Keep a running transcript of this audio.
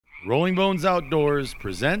Rolling Bones Outdoors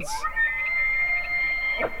presents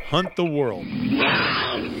Hunt the World.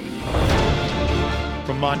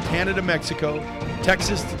 From Montana to Mexico,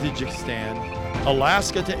 Texas to Tajikistan,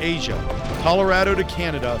 Alaska to Asia, Colorado to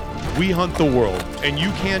Canada, we hunt the world, and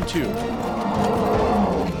you can too.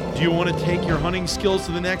 Do you want to take your hunting skills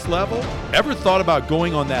to the next level? Ever thought about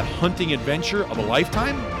going on that hunting adventure of a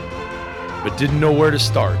lifetime, but didn't know where to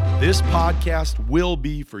start? This podcast will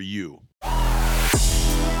be for you.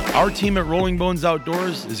 Our team at Rolling Bones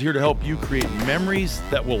Outdoors is here to help you create memories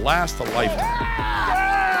that will last a lifetime.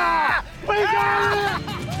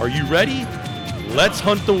 Are you ready? Let's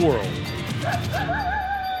hunt the world.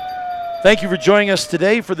 Thank you for joining us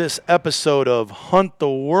today for this episode of Hunt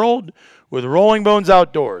the World with Rolling Bones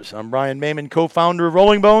Outdoors. I'm Brian Mayman, co-founder of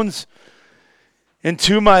Rolling Bones. And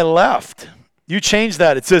to my left, you changed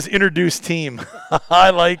that. It says introduce team. I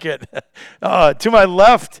like it. To my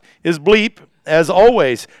left is Bleep. As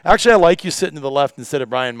always, actually, I like you sitting to the left instead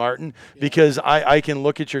of Brian Martin because I can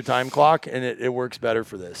look at your time clock and it works better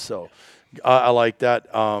for this. So I like that.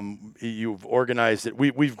 You've organized it.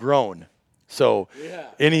 We've grown. So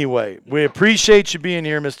anyway, we appreciate you being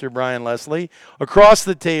here, Mr. Brian Leslie. Across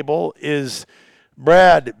the table is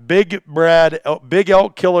Brad, Big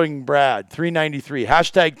Elk Killing Brad, 393,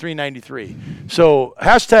 hashtag 393. So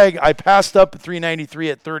hashtag I passed up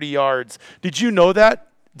 393 at 30 yards. Did you know that?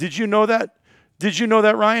 Did you know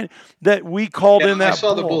that, Ryan? That we called in that I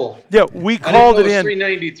saw the bull. Yeah, we called it in.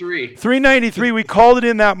 393. 393. We called it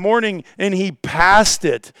in that morning, and he passed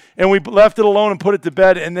it, and we left it alone and put it to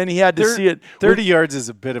bed, and then he had to see it. 30 yards is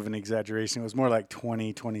a bit of an exaggeration. It was more like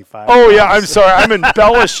 20, 25. Oh, yeah, I'm sorry. I'm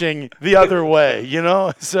embellishing the other way, you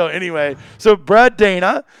know? So anyway, so Brad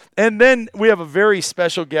Dana, and then we have a very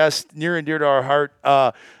special guest near and dear to our heart.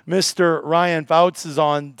 Mr. Ryan Fouts is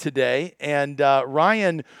on today, and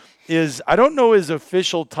Ryan is, I don't know his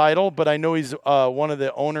official title, but I know he's one of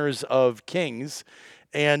the owners of Kings.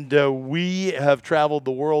 And we have traveled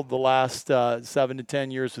the world the last 7 to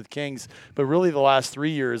 10 years with Kings, but really the last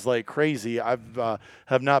 3 years like crazy. I've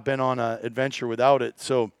have not been on an adventure without it.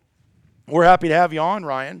 So we're happy to have you on,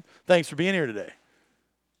 Ryan. Thanks for being here today.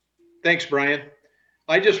 Thanks, Brian.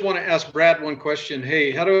 I just want to ask Brad one question.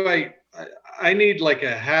 Hey, how do I need like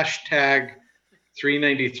a hashtag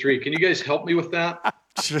 393. Can you guys help me with that?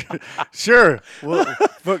 Sure. Well,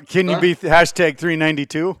 but can you be hashtag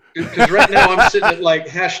 392? Because right now I'm sitting at like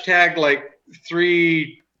hashtag like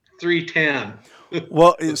 310.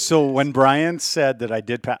 Well, so when Brian said that I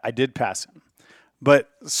did pass him. But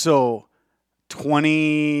so it's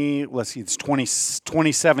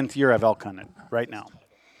 27th year I've elk hunted right now.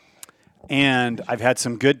 And I've had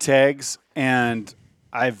some good tags, and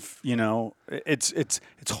I've, it's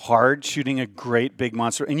hard shooting a great big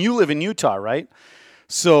monster. And you live in Utah, right?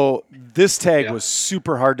 So this tag was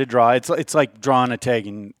super hard to draw. It's like drawing a tag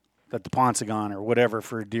at the Ponsagon or whatever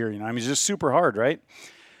for a deer. I mean, it's just super hard, right?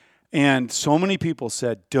 And so many people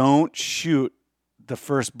said, don't shoot the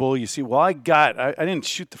first bull you see. Well, I didn't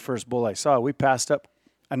shoot the first bull I saw. We passed up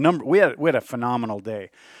a number. We had a phenomenal day.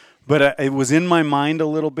 But it was in my mind a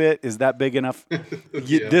little bit. Is that big enough?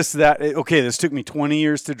 Okay, this took me 20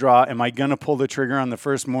 years to draw. Am I going to pull the trigger on the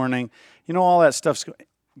first morning? All that stuff's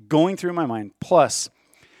going through my mind. Plus,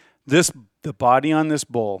 the body on this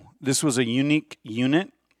bull, this was a unique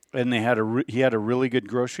unit, and he had a really good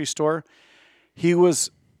grocery store. He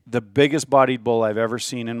was the biggest bodied bull I've ever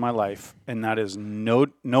seen in my life, and that is no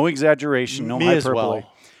exaggeration, no hyperbole.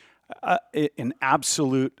 An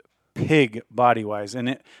absolute pig body-wise,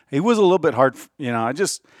 and it was a little bit hard. Even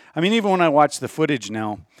when I watch the footage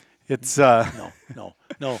now, it's No.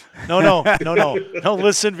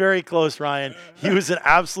 Listen very close, Ryan. He was an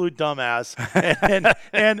absolute dumbass,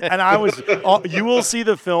 and I was. You will see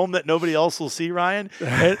the film that nobody else will see, Ryan.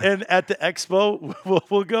 And at the expo,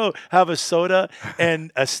 we'll go have a soda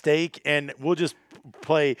and a steak, and we'll just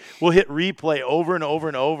play. We'll hit replay over and over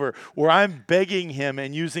and over, where I'm begging him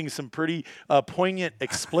and using some pretty poignant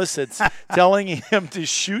explicits, telling him to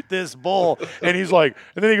shoot this bull, and he's like,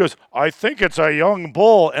 and then he goes, "I think it's a young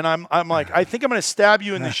bull," and I'm like, "I think I'm going to stab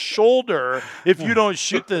you in the shoulder if you don't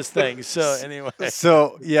shoot this thing." So anyway, it's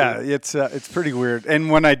pretty weird.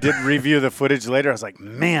 And when I did review the footage later, I was like,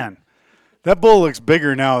 man, that bull looks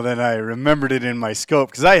bigger now than I remembered it in my scope,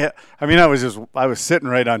 because I was sitting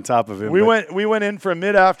right on top of him. We went in for a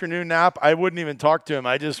mid-afternoon nap. I wouldn't even talk to him.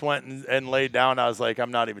 I just went and laid down. I was like, I'm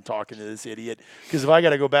not even talking to this idiot, because if I got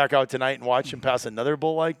to go back out tonight and watch him pass another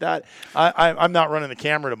bull like that, I'm not running the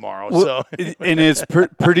camera tomorrow. Well, and it's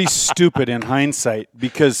pretty stupid in hindsight,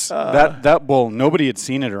 because that bull, nobody had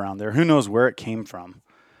seen it around there. Who knows where it came from?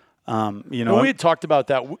 You And know, we had talked about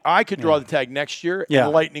that. I could draw the tag next year, Yeah.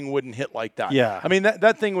 and Lightning wouldn't hit like that. Yeah. I mean,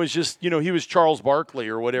 that thing was just, he was Charles Barkley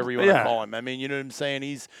or whatever you want to Yeah. call him. I mean, you know what I'm saying?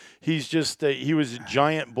 He's just he was a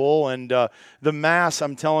giant bull, and the mass.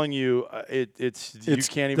 I'm telling you, it's you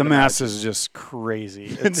can't even. The mass imagine. is just crazy.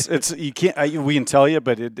 It's you can't. We can tell you,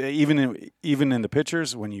 but even in the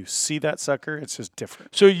pictures, when you see that sucker, it's just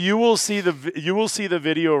different. So you will see the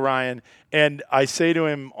video, Ryan. And I say to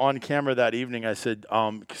him on camera that evening, I said,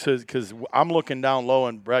 because I'm looking down low,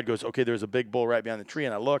 and Brad goes, okay, there's a big bull right behind the tree,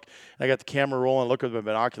 and I look, and I got the camera rolling, look with my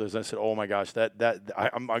binoculars, and I said, oh my gosh,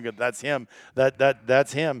 that's him,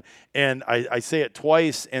 that's him, and I say it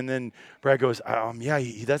twice, and then Brad goes, yeah,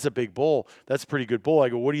 that's a big bull, that's a pretty good bull. I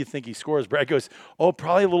go, what do you think he scores? Brad goes, oh,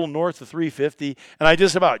 probably a little north of 350, and I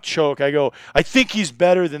just about choke. I go, I think he's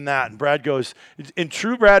better than that, and Brad goes, in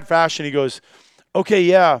true Brad fashion, he goes, okay,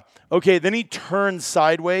 yeah. Okay, then he turns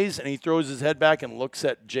sideways and he throws his head back and looks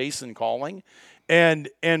at Jason calling, and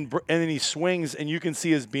then he swings and you can see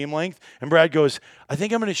his beam length. And Brad goes, "I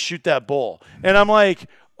think I'm going to shoot that bull." And I'm like,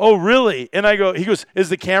 "Oh, really?" And he goes, "Is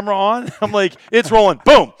the camera on?" I'm like, "It's rolling."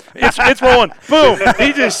 Boom! It's rolling. Boom!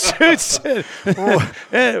 He just shoots it.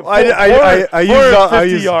 I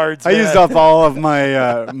used up all of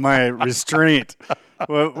my restraint.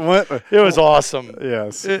 What? It was awesome.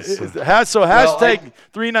 Yes. So hashtag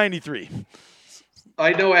 393.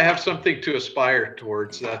 I know I have something to aspire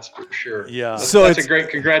towards. That's for sure. Yeah. That's a great.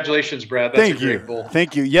 Congratulations, Brad. That's a great bull.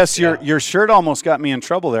 Thank you. Yes, your shirt almost got me in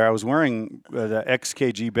trouble there. I was wearing the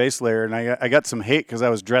XKG base layer, and I got some hate because I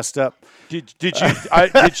was dressed up. Did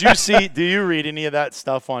you see? Do you read any of that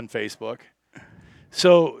stuff on Facebook?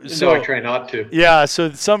 So I try not to. Yeah,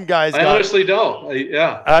 so some guys. I honestly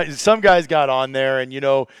don't. Some guys got on there, and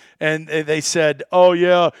and they said, "Oh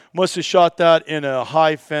yeah, must have shot that in a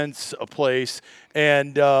high fence place."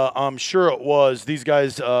 And I'm sure it was. These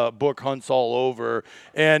guys book hunts all over,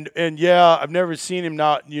 and yeah, I've never seen him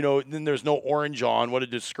not. Then there's no orange on. What a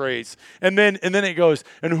disgrace! And then it goes.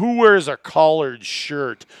 And who wears a collared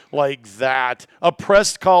shirt like that? A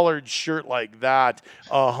pressed collared shirt like that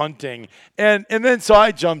hunting? And then so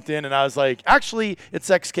I jumped in and I was like, actually, it's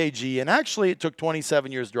XKG, and actually it took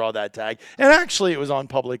 27 years to draw that tag, and actually it was on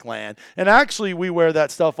public land, and actually we wear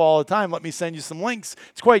that stuff all the time. Let me send you some links.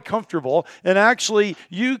 It's quite comfortable, and actually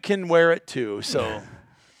you can wear it too. So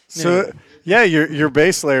yeah, your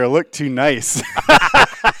base layer looked too nice.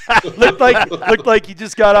 looked like you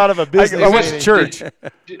just got out of a business. I went to church.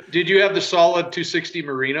 Did you have the solid 260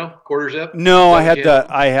 Merino quarter zip? No, I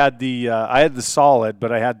had the solid,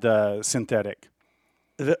 but I had the synthetic.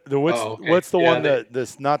 What's the one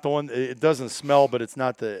that's not the one? It doesn't smell, but it's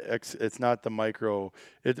not the micro.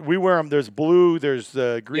 We wear them. There's blue. There's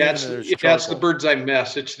green. Yeah, and there's it's the bird's eye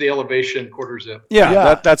mess. It's the elevation quarter zip.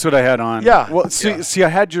 Yeah. That's what I had on. Yeah. Well, see, I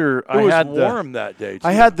had It was warm that day. Too.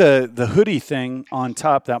 I had the hoodie thing on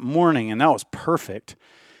top that morning, and that was perfect.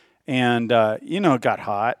 And it got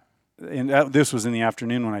hot. And this was in the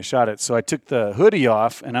afternoon when I shot it. So I took the hoodie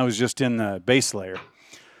off, and I was just in the base layer.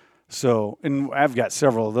 So, and I've got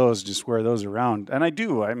several of those, just wear those around. And I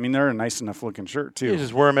do. I mean, they're a nice enough looking shirt, too. You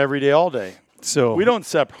just wear them every day, all day. So we don't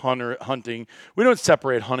hunting. We don't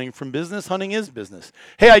separate hunting from business. Hunting is business.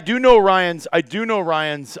 Hey, I do know Ryan's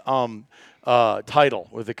title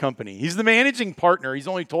with the company. He's the managing partner. He's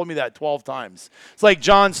only told me that 12 times. It's like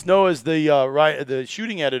Jon Snow is the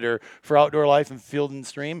shooting editor for Outdoor Life and Field and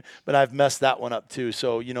Stream, but I've messed that one up too.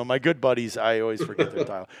 So, my good buddies, I always forget their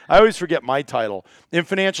title. I always forget my title. In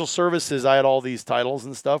financial services, I had all these titles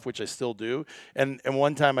and stuff, which I still do. And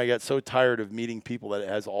one time I got so tired of meeting people that it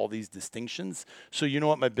has all these distinctions. So you know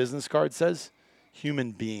what my business card says?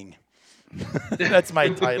 Human being. That's my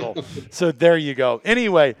title. So there you go.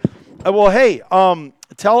 Anyway, well, hey,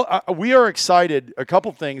 we are excited. A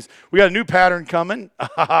couple things. We got a new pattern coming.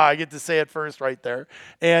 I get to say it first right there.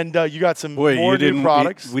 And you got some more new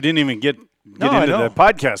products. We didn't even get into the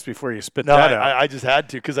podcast before you spit that out. I just had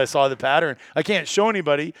to because I saw the pattern. I can't show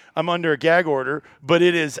anybody. I'm under a gag order, but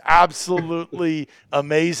it is absolutely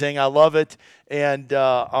amazing. I love it. And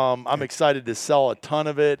I'm excited to sell a ton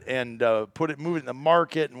of it and move it in the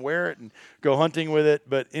market and wear it and go hunting with it.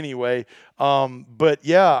 But anyway, but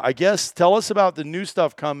yeah, I guess tell us about the new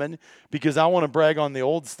stuff coming because I want to brag on the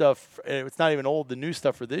old stuff. It's not even old, the new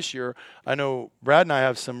stuff for this year. I know Brad and I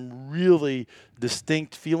have some really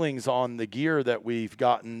distinct feelings on the gear that we've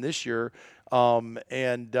gotten this year. But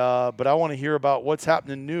I want to hear about what's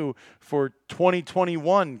happening new for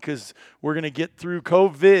 2021 because we're going to get through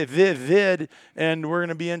COVID, and we're going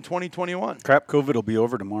to be in 2021. Crap, COVID will be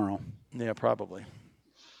over tomorrow. Yeah, probably.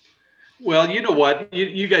 Well, you know what?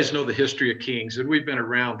 You guys know the history of Kings, and we've been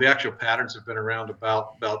around. The actual patterns have been around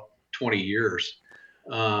about 20 years.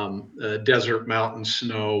 Desert, mountain,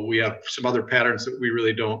 snow. We have some other patterns that we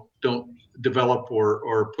really don't develop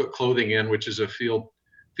or put clothing in, which is a field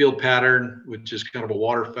pattern, which is kind of a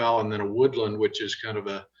waterfowl, and then a woodland, which is kind of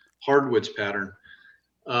a hardwoods pattern.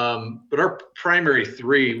 But our primary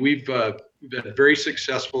three, we've been very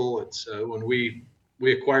successful. It's when we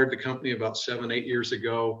acquired the company about 7-8 years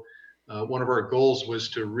ago. One of our goals was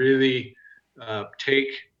to really take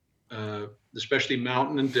especially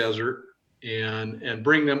mountain and desert and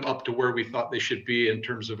bring them up to where we thought they should be in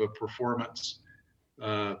terms of a performance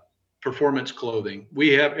clothing.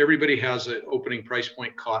 Everybody has an opening price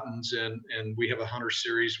point cottons, and we have a Hunter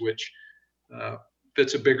series, which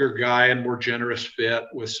fits a bigger guy and more generous fit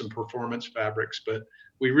with some performance fabrics. But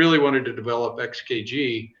we really wanted to develop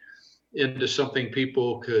XKG into something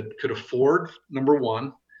people could afford, number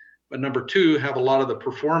one, but number two, have a lot of the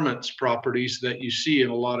performance properties that you see in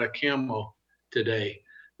a lot of camo today,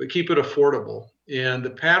 but keep it affordable. And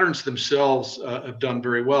the patterns themselves have done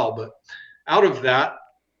very well. But out of that,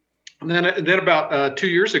 and then about 2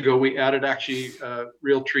 years ago, we added actually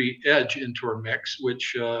Realtree Edge into our mix,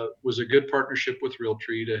 which was a good partnership with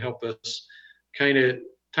Realtree to help us kind of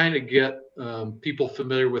get people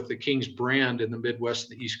familiar with the King's brand in the Midwest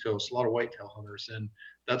and the East Coast. A lot of whitetail hunters, and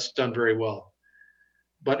that's done very well.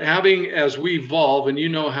 But as we evolve, and you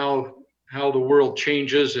know how the world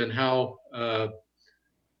changes and how the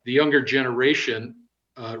younger generation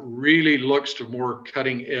really looks to more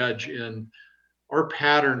cutting edge, and our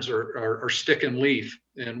patterns are stick and leaf.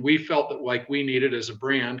 And we felt that like we needed as a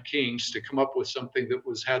brand, Kings, to come up with something that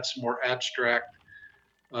had some more abstract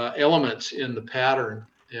elements in the pattern.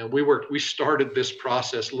 And we started this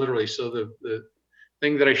process literally. So the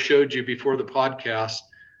thing that I showed you before the podcast,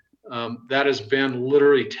 that has been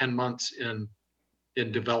literally 10 months in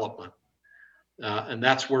development. And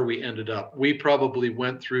that's where we ended up. We probably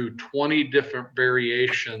went through 20 different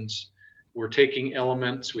variations. We're taking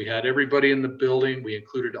elements. We had everybody in the building. We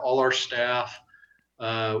included all our staff.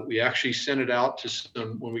 We actually sent it out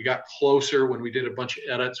to when we got closer, when we did a bunch of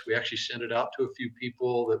edits, we actually sent it out to a few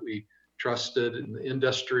people that we trusted in the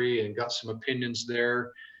industry and got some opinions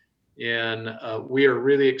there. And we are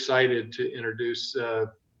really excited to introduce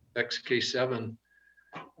XK7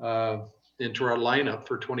 into our lineup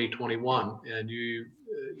for 2021. And you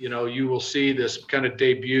will see this kind of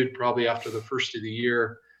debuted probably after the first of the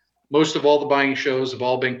year. Most of all the buying shows have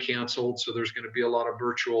all been canceled, so there's going to be a lot of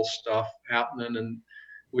virtual stuff happening, and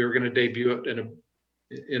we were going to debut it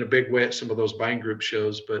in a big way at some of those buying group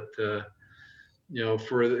shows. But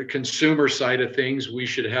for the consumer side of things, we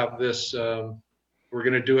should have this. We're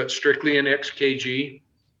going to do it strictly in XKG,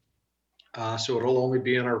 so it'll only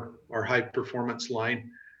be in our high performance line,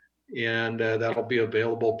 and that'll be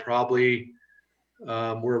available probably.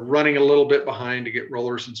 We're running a little bit behind to get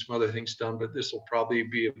rollers and some other things done, but this will probably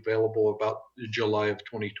be available about July of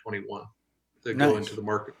 2021 to go into the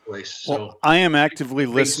marketplace. Well, so I am actively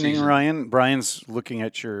listening, season. Ryan. Brian's looking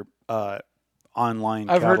at your online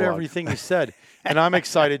I've catalog. heard everything you said, and I'm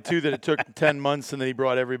excited too that it took 10 months and then he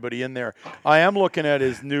brought everybody in there. I am looking at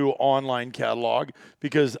his new online catalog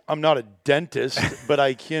because I'm not a dentist, but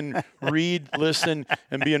I can read, listen,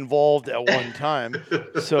 and be involved at one time.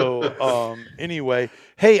 So anyway,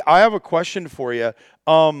 hey, I have a question for you.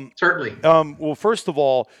 Certainly. Well, first of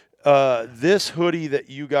all, this hoodie that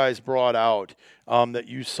you guys brought out, that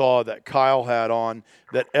you saw that Kyle had on,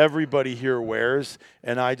 that everybody here wears,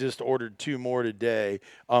 and I just ordered 2 more today.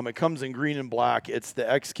 It comes in green and black. It's the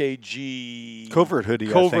XKG Covert hoodie.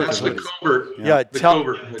 That's the Covert. Yeah,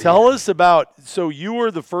 tell us about. So you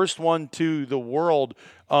were the first one to the world.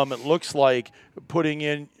 It looks like putting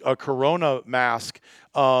in a Corona mask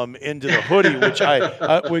into the hoodie,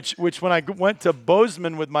 which when I went to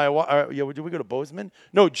Bozeman with my did we go to Bozeman?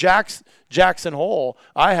 No, Jackson Hole.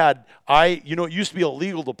 It used to be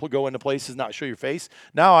illegal to go into places not show your face.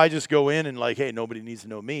 Now I just go in and like, hey, nobody needs to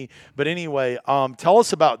know me. But anyway, tell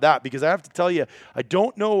us about that, because I have to tell you, I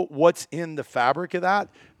don't know what's in the fabric of that,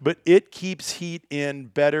 but it keeps heat in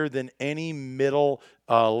better than any mid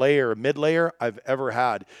layer I've ever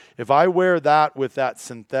had. If I wear that with that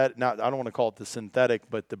synthetic, I don't want to call it the synthetic,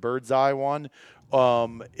 but the bird's eye one,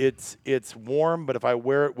 it's warm, but if I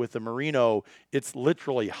wear it with the merino, it's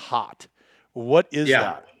literally hot. What is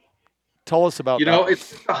that? Tell us about that.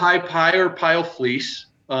 It's a high pile fleece.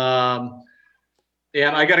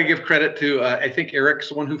 And I got to give credit to, I think Eric's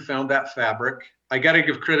the one who found that fabric. I got to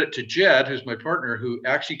give credit to Jed, who's my partner, who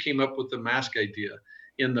actually came up with the mask idea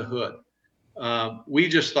in the hood. We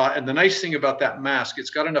just thought, and the nice thing about that mask, it's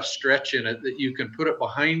got enough stretch in it that you can put it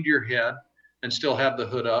behind your head and still have the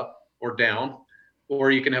hood up or down,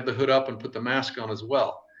 or you can have the hood up and put the mask on as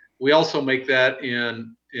well. We also make that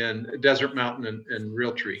in Desert Mountain and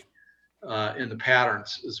Realtree in the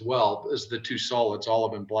patterns as well as the two solids,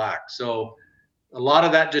 olive and black. So a lot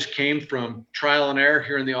of that just came from trial and error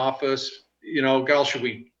here in the office. Gal, should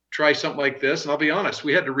we try something like this? And I'll be honest,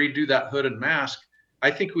 we had to redo that hood and mask.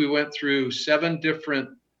 I think we went through 7 different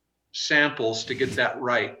samples to get that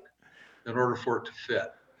right in order for it to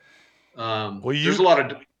fit. There's a lot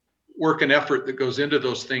of work and effort that goes into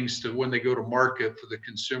those things to when they go to market for the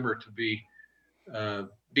consumer to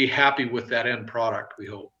be happy with that end product. We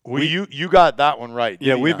hope. Well, you got that one right.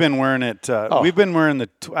 Yeah, we've been wearing it. We've been wearing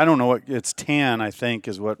I don't know what it's tan. I think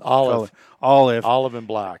is what olive and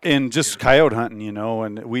black, and just coyote hunting.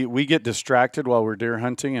 And we get distracted while we're deer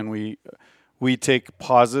hunting, and we take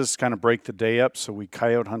pauses, kind of break the day up. So we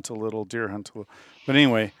coyote hunt a little, deer hunt a little. But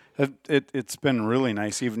anyway, it's been really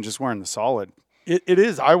nice, even just wearing the solid. It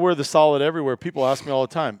is. I wear the solid everywhere. People ask me all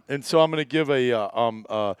the time. And so I'm going to give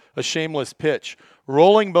a shameless pitch.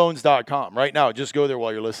 RollingBones.com. Right now, just go there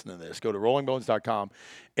while you're listening to this. Go to RollingBones.com,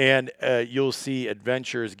 and you'll see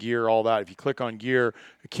adventures, gear, all that. If you click on gear,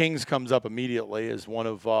 Kings comes up immediately as one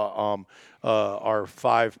of our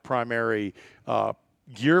 5 primary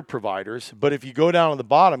gear providers. But if you go down to the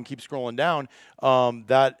bottom, keep scrolling down,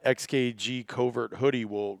 that XKG Covert hoodie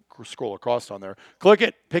will scroll across on there. Click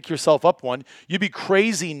it, pick yourself up one. You'd be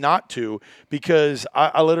crazy not to, because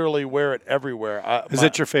I literally wear it everywhere. Is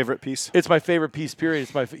it your favorite piece? It's my favorite piece, period.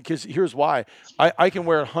 Because here's why. I can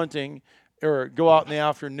wear it hunting or go out in the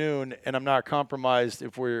afternoon, and I'm not compromised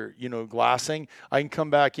if we're, glassing. I can come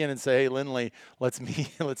back in and say, hey, Lindley, let's meet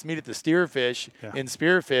at the Steerfish in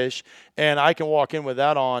Spearfish, and I can walk in with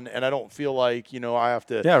that on, and I don't feel like, I have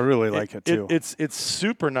to. Yeah, I really like it too. It's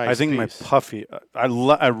super nice. I think my puffy, I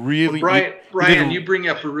really. Brian, you bring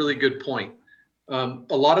up a really good point. A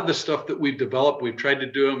lot of the stuff that we've developed, we've tried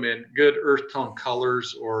to do them in good earth tone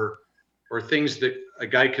colors or things that a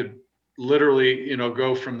guy could literally,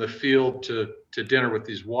 go from the field to dinner with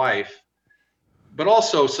his wife. But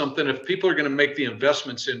also something, if people are going to make the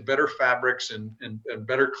investments in better fabrics and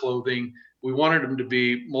better clothing, we wanted them to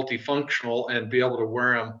be multifunctional and be able to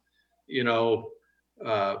wear them.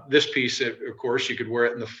 This piece, of course, you could wear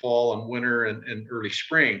it in the fall and winter and early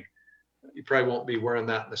spring. You probably won't be wearing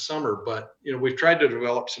that in the summer, but we've tried to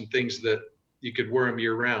develop some things that you could wear them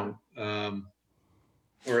year round.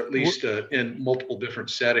 Or at least in multiple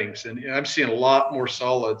different settings. And I'm seeing a lot more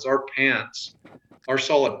solids. Our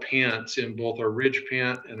solid pants in both our Ridge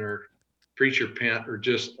pant and our Preacher pant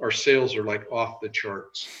our sales are like off the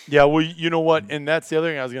charts. Yeah, well, you know what? And that's the other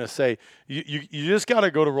thing I was going to say. You just got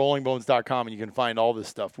to go to rollingbones.com and you can find all this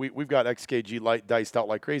stuff. We've got XKG light diced out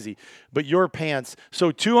like crazy. But your pants,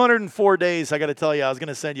 so 204 days, I got to tell you, I was going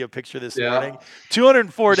to send you a picture this morning.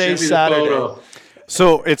 204 days Saturday.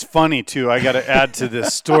 So it's funny, too. I got to add to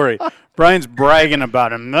this story. Brian's bragging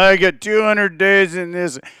about him. I got 200 days in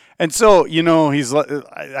this. And so, he's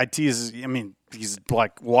I tease, he's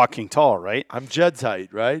like walking tall, right? I'm Jed's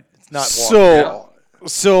height, right? It's not walking.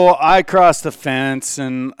 So I crossed the fence,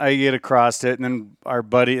 and I get across it, and then our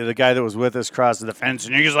buddy, the guy that was with us, crosses the fence,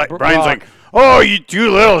 and he's like, Brian's like, oh, you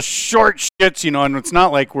 2 little short shits, and it's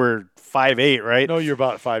not like we're 5'8", right? No, you're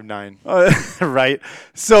about 5'9". Right.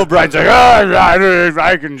 So Brian's like,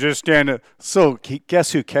 I can just stand it. So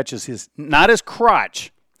guess who catches not his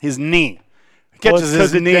crotch, his knee. Catches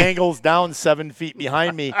his knee. It dangles down 7 feet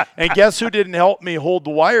behind me. And guess who didn't help me hold the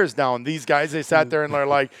wires down? These guys, they sat there and they're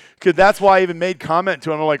like, that's why I even made comment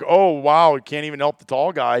to him. I'm like, oh, wow, can't even help the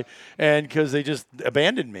tall guy. And because they just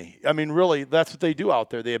abandoned me. Really, that's what they do out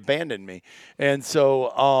there. They abandoned me. And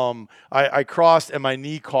so I crossed and my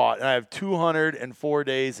knee caught. And I have 204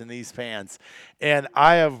 days in these pants. And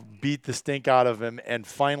I have beat the stink out of him. And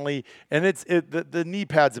finally, and the knee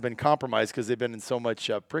pads have been compromised because they've been in so much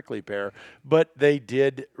prickly pear. But they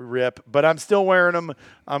did rip. But I'm still wearing them.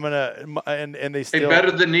 I'm going to, and they still. Hey, better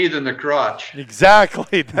the knee than the crotch.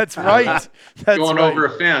 Exactly. That's right. That's going right. over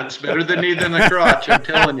a fence. Better the knee than the crotch. I'm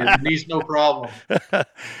telling you, the knee's no problem.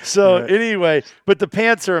 So anyway, but the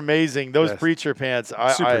pants are amazing. Those Preacher pants.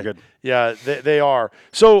 Super good. Yeah, they are.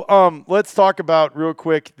 So let's talk about real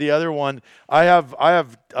quick the other one. I have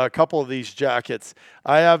a couple of these jackets.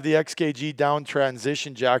 I have the XKG down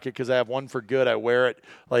transition jacket because I have one for good. I wear it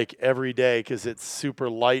like every day because it's super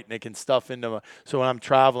light and it can stuff into so when I'm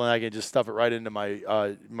traveling, I can just stuff it right into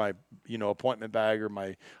my my appointment bag or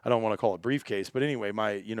my, I don't want to call it briefcase, but anyway,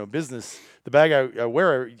 my business, the bag I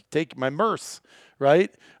wear, I take my Merce.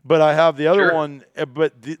 Right? But I have the other one,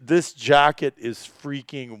 but this jacket is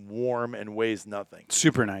freaking warm and weighs nothing.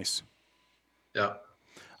 Super nice. Yeah.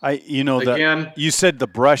 Again, you said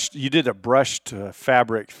you did a brushed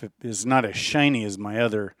fabric is not as shiny as my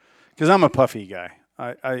other because I'm a puffy guy.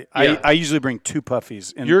 I usually bring 2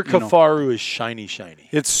 puffies. And, Your Kafaru is shiny.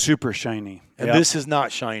 It's super shiny. And Yep. this is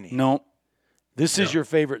not shiny. No. This is your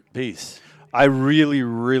favorite piece. I really,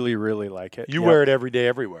 really, really like it. You Yep. wear it every day,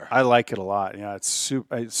 everywhere. I like it a lot. Yeah, it's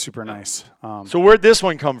super nice. So where'd this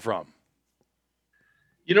one come from?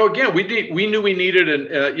 Again, we knew we needed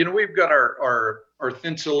an. We've got our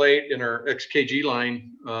Thinsulate in our XKG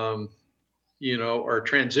line. Our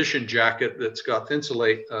transition jacket that's got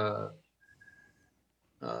Thinsulate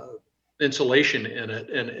insulation in it,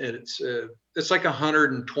 and it's like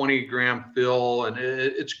 120 gram fill, and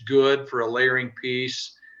it's good for a layering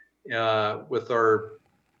piece with our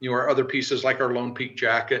other pieces like our Lone Peak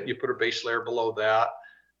jacket. You put a base layer below that,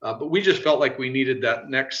 but we just felt like we needed that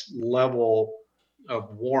next level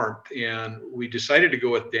of warmth, and we decided to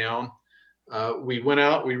go with down. We went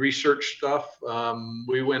out, we researched stuff.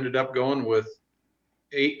 We ended up going with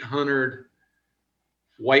 800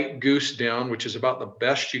 White Goose down, which is about the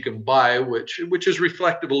best you can buy, which is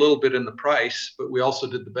reflective a little bit in the price. But we also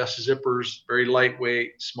did the best zippers, very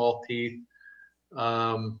lightweight, small teeth.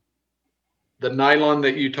 The nylon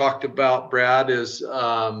that you talked about, Brad, is you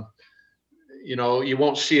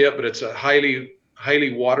won't see it, but it's a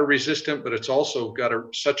highly water resistant, but it's also got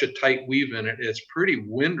such a tight weave in it. It's pretty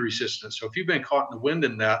wind resistant. So if you've been caught in the wind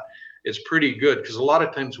in that, it's pretty good, because a lot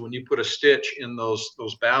of times when you put a stitch in those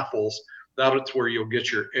baffles, that's where you'll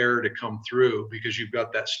get your air to come through, because you've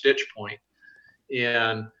got that stitch point.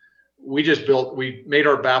 And we made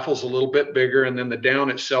our baffles a little bit bigger, and then the down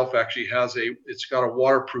itself actually it's got a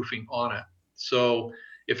waterproofing on it. So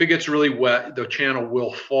if it gets really wet, the channel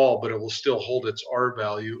will fall, but it will still hold its R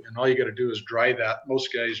value. And all you got to do is dry that.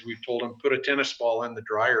 Most guys, we've told them, put a tennis ball in the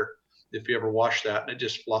dryer if you ever wash that, and it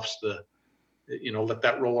just fluffs let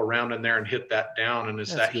that roll around in there and hit that down. And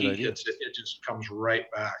as that heat hits it, it just comes right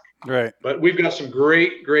back. Right. But we've got some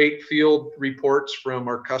great field reports from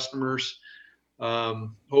our customers.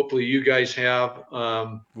 Hopefully you guys have.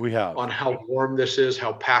 We have. On how warm this is,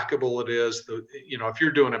 how packable it is. If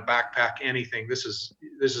you're doing a backpack, anything, this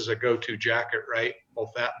is a go-to jacket, right?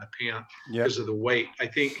 Both that and the pant, because of the weight. I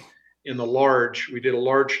think in the large, we did a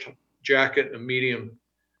large jacket and a medium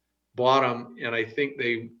bottom, and I think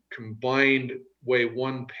they combined weigh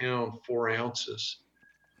 1 pound 4 ounces.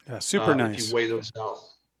 Yeah, super nice. If you weigh those out,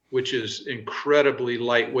 which is incredibly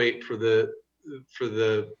lightweight for the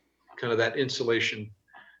kind of that insulation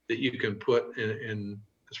that you can put in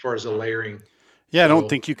as far as the layering. Yeah, I don't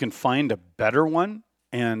think you can find a better one,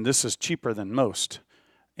 and this is cheaper than most.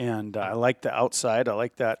 And I like the outside. I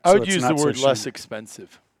like that. I would use the word less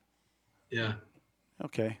expensive. Yeah.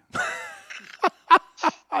 Okay.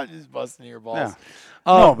 I'm just busting your balls.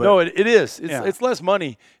 Yeah. No, it is. It's less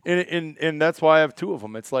money, and that's why I have 2 of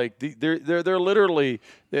them. It's like they're literally,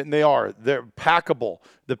 and they're packable.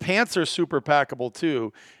 The pants are super packable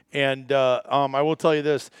too, and I will tell you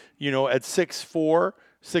this. At 6'4",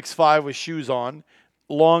 6'5" with shoes on,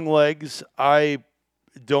 long legs, I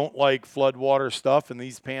don't like floodwater stuff, and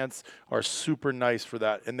these pants are super nice for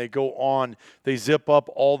that. And they zip up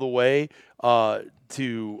all the way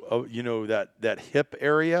to that hip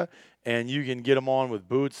area, and you can get them on with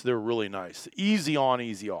boots. They're really nice, easy on,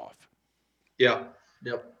 easy off. Yeah.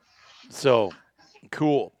 Yep. So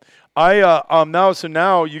cool.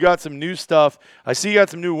 Now you got some new stuff. I see you got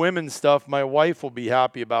some new women's stuff. My wife will be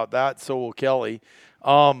happy about that. So will Kelly.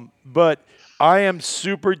 But I am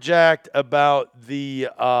super jacked about the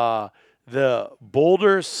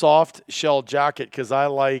Boulder soft shell jacket, because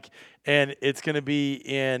and it's going to be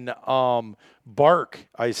in bark,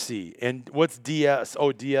 I see. And what's DS?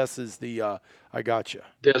 Oh, DS is the I gotcha.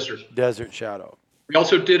 Desert Shadow. We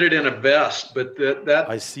also did it in a vest, but that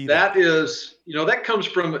I see that is, that comes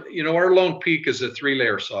from, our Lone Peak is a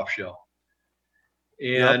 3-layer soft shell.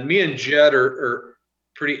 And me and Jed are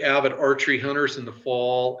pretty avid archery hunters in the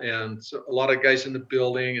fall, and so a lot of guys in the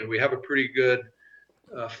building, and we have a pretty good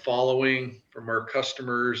following from our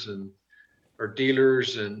customers and our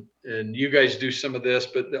dealers, and you guys do some of this,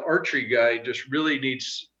 but the archery guy just really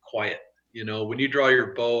needs quiet. When you draw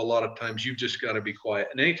your bow, a lot of times you've just got to be quiet.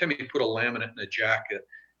 And anytime you put a laminate in a jacket,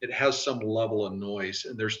 it has some level of noise.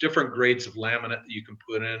 And there's different grades of laminate that you can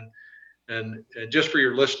put in. And just for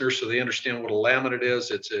your listeners, so they understand what a laminate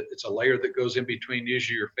is, it's a layer that goes in between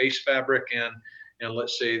usually your face fabric and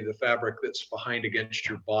let's say the fabric that's behind against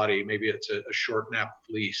your body. Maybe it's a short nap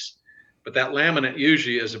fleece. But that laminate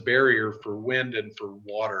usually is a barrier for wind and for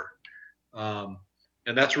water. And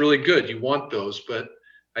that's really good. You want those, but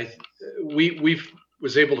we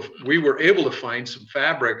were able to find some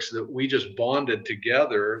fabrics that we just bonded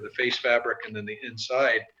together, the face fabric and then the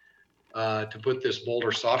inside, to put this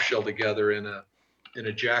Boulder soft shell together in in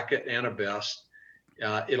a jacket and a vest.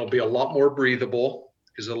 It'll be a lot more breathable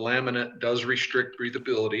because the laminate does restrict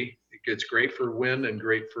breathability. It's great for wind and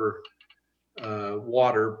great for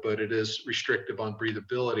water, but it is restrictive on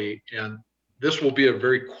breathability. And this will be a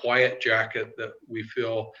very quiet jacket that we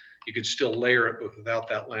feel you can still layer it without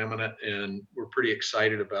that laminate. And we're pretty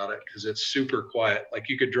excited about it because it's super quiet. Like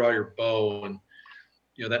you could draw your bow, and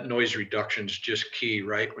that noise reduction is just key,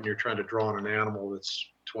 right? When you're trying to draw on an animal that's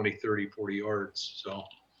 20, 30, 40 yards. So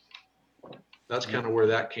that's kind of where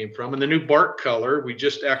that came from. And the new bark color, we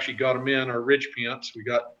just actually got them in our ridge pants. We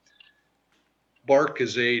got bark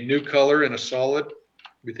is a new color and a solid.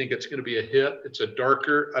 We think it's going to be a hit. It's a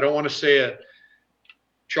darker, I don't want to say a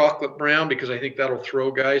chocolate brown because I think that'll throw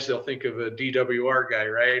guys. They'll think of a DWR guy,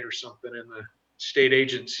 right? Or something in the state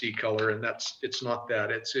agency color. And it's not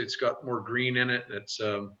that. It's got more green in it.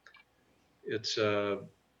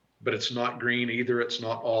 But it's not green either. It's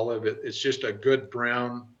not olive. It's just a good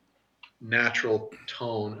brown, natural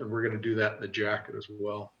tone, and we're going to do that in the jacket as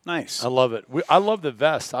well. Nice. I love it. I love the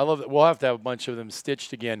vest. I love it. We'll have to have a bunch of them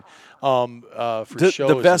stitched again for shows.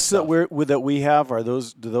 The vests and stuff. that we have do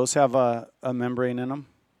those have a membrane in them?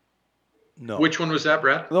 No. Which one was that,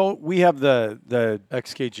 Brad? No, we have the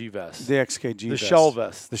XKG vest. The XKG The vest. shell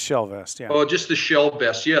vest. The shell vest, yeah. Oh, just the shell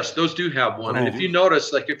vest. Yes, those do have one. And if you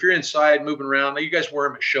notice, like if you're inside moving around, you guys wear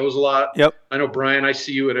them at shows a lot. Yep. I know, Brian, I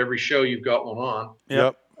see you at every show. You've got one on.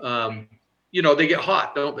 Yep. They get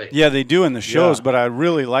hot, don't they? Yeah, they do in the shows, Yeah. but I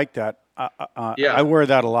really like that. Yeah. I wear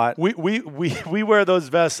that a lot. We wear those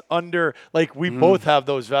vests under, like we both have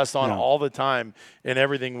those vests on all the time in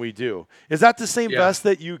everything we do. Is that the same vest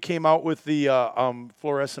that you came out with the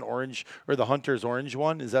fluorescent orange or the Hunter's orange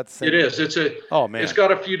one? Is that the same? It is. It's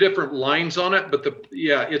got a few different lines on it, but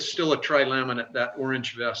it's still a tri-laminate, that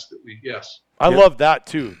orange vest I love that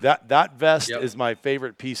too. That vest is my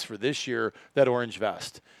favorite piece for this year, that orange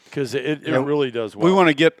vest. Because it really does well. We want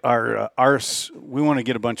to get we want to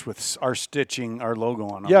get a bunch with our stitching, our logo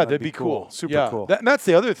on them. Yeah, that'd be cool. Super cool. That's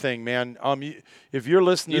the other thing, man. If you're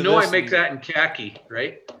listening to this. I make that in khaki,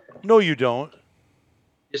 right? No, you don't.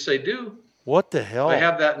 Yes, I do. What the hell? I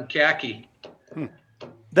have that in khaki.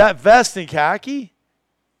 That vest in khaki?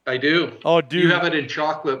 I do. Oh, dude. You have it in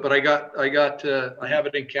chocolate, but I have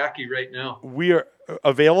it in khaki right now. We are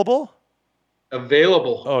available?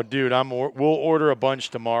 Available. Oh, dude, we'll order a bunch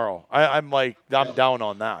tomorrow. I'm down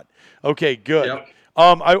on that. Okay, good. Yep.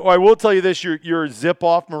 I will tell you this: your zip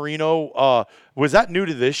off merino was that new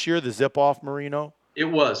to this year? The zip off merino. It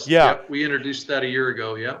was. Yeah. Yep, we introduced that a year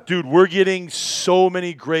ago. Yeah. Dude, we're getting so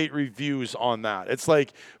many great reviews on that. It's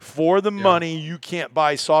like, for the money, you can't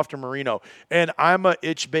buy softer merino. And I'm a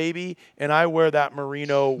itch baby, and I wear that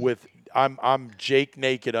merino with. I'm Jake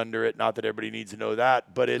naked under it. Not that everybody needs to know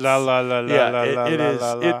that, but it's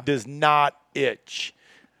it does not itch.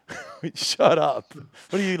 Shut up.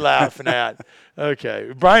 What are you laughing at?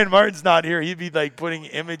 Okay. Brian Martin's not here. He'd be like putting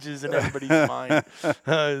images in everybody's mind.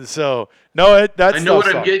 That's I know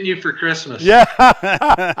what I'm getting you for Christmas. Yeah.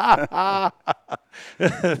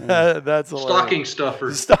 That's stocking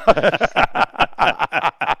stuffers.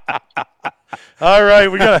 All right,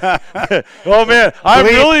 we got. Oh man, I'm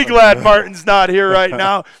really glad Martin's not here right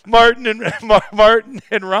now. Martin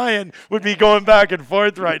and Ryan would be going back and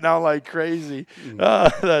forth right now like crazy.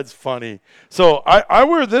 That's funny. So I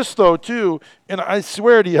wear this though too, and I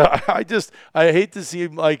swear to you, I hate to see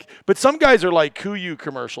but some guys are like KUIU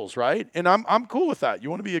commercials, right? And I'm cool with that. You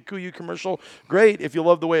want to be a KUIU commercial? Great. If you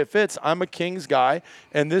love the way it fits, I'm a Kings guy,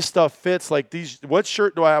 and this stuff fits like these. What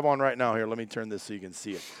shirt do I have on right now? Here, let me turn this so you can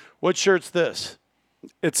see it. What shirt's this?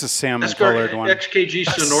 It's a salmon-colored one. XKG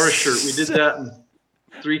Sonora shirt. We did that in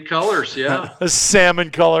 3 colors, yeah. A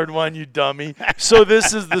salmon-colored one, you dummy. So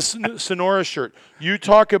this is the Sonora shirt. You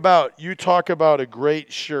talk about a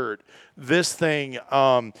great shirt. This thing,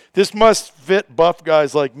 this must fit buff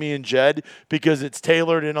guys like me and Jed because it's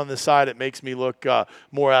tailored in on the side. It makes me look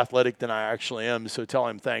more athletic than I actually am. So tell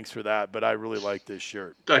him thanks for that. But I really like this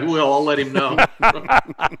shirt. I will. I'll let him know.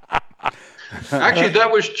 Actually,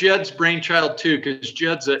 that was Jed's brainchild too, because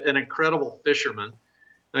Jed's an incredible fisherman.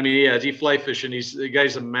 I mean, he fly fishing. The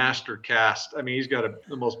guy's a master cast. I mean, he's got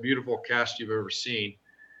the most beautiful cast you've ever seen.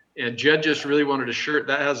 And Jed just really wanted a shirt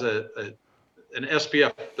that has an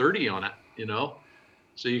SPF 30 on it,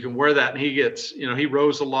 so you can wear that. And he gets, he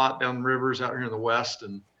rows a lot down rivers out here in the West,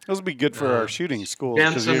 and those would be good for our shooting schools.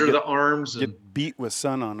 Pants under the arms. Get beat with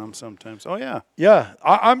sun on them sometimes. Oh, yeah. Yeah,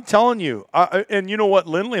 I'm telling you. And you know what?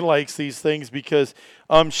 Lindley likes these things because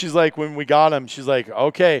she's like, when we got them, she's like,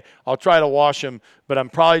 okay, I'll try to wash them, but I'm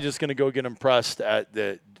probably just going to go get them pressed at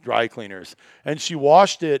the dry cleaners. And she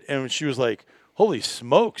washed it, and she was like, holy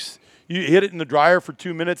smokes. You hit it in the dryer for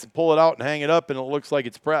 2 minutes and pull it out and hang it up, and it looks like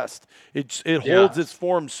it's pressed. It holds its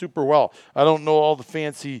form super well. I don't know all the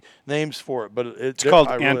fancy names for it, but it's called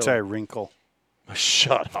anti-wrinkle.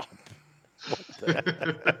 Shut up.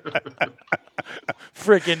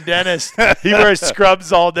 Freaking dentist. He wears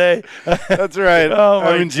scrubs all day. That's right.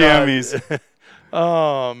 I'm in jammies.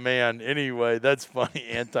 Oh, man. Anyway, that's funny.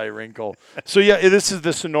 Anti-wrinkle. So, yeah, this is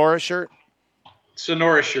the Sonora shirt?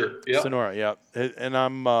 Sonora shirt, yeah. Sonora, yeah. And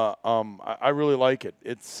I really like it.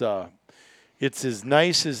 It's as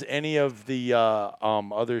nice as any of the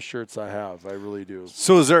other shirts I have. I really do.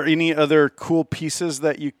 So is there any other cool pieces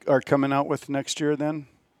that you are coming out with next year then,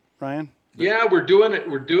 Ryan? Yeah, we're doing it.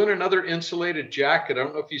 We're doing another insulated jacket. I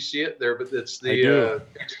don't know if you see it there, but it's the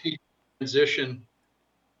XP Transition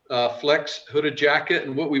Flex hooded jacket.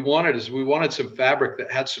 And what we wanted is we wanted some fabric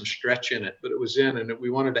that had some stretch in it, but it was in, and we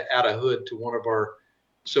wanted to add a hood to one of our.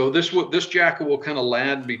 So this jacket will kind of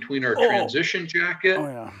land between our transition jacket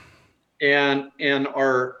and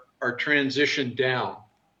our transition down.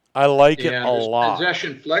 I like it a lot.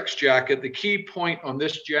 Transition Flex jacket. The key point on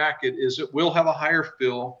this jacket is it will have a higher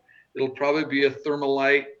fill. It'll probably be a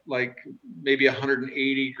Thermalite, like maybe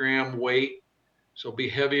 180 gram weight. So it'll be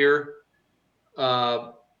heavier.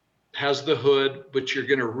 Has the hood, but you're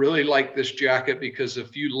going to really like this jacket because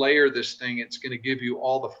if you layer this thing, it's going to give you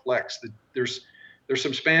all the flex. There's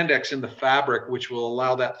some spandex in the fabric, which will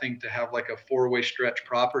allow that thing to have like a 4-way stretch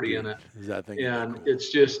property in it. And cool.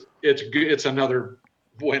 It's good. It's another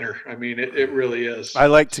winner. I mean, it really is. I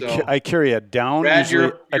like to. I carry a down, Brad,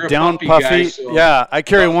 usually you're a down puffy. Guy, so yeah, I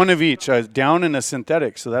carry one of each, a down and a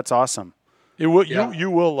synthetic. So that's awesome. You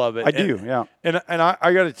will love it. I do, yeah. And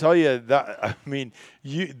I got to tell you that I mean,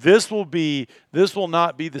 this will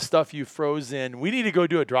not be the stuff you froze in. We need to go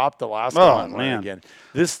do a drop the last one again.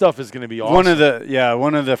 This stuff is going to be awesome.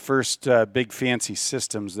 One of the first big fancy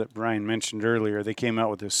systems that Brian mentioned earlier. They came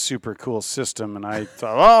out with this super cool system, and I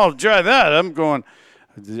thought, I'll try that. I'm going.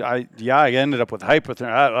 I ended up with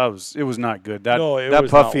hypothermia. It was not good. That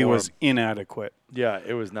puffy was inadequate. Yeah,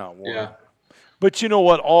 it was not warm. Yeah. But you know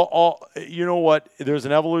what? There's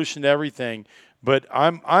an evolution to everything. But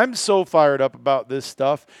I'm so fired up about this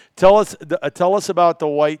stuff. Tell us about the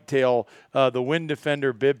Whitetail, the Wind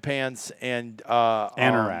Defender bib pants, and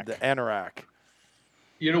Anorak. The Anorak.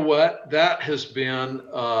 You know what? That has been.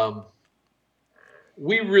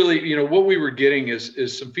 We really, what we were getting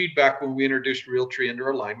is some feedback when we introduced Realtree into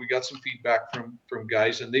our line. We got some feedback from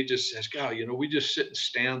guys, and they just says, "God, we just sit in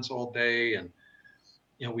stands all day, and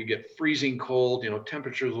we get freezing cold.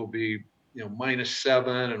 Temperatures will be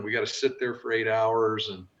 -7, and we got to sit there for 8 hours."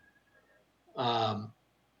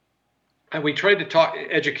 And we tried to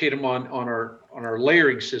educate them on our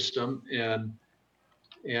layering system,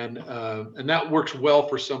 and that works well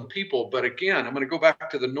for some people. But again, I'm going to go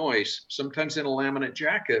back to the noise. Sometimes in a laminate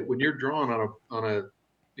jacket, when you're drawn on a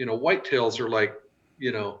whitetails are like,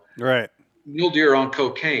 right. mule deer on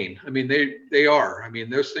cocaine. I mean, they are. I mean,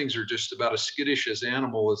 those things are just about as skittish as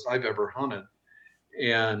animal as I've ever hunted.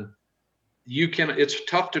 And it's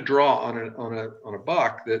tough to draw on a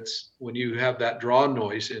buck that's when you have that draw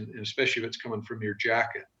noise, and especially if it's coming from your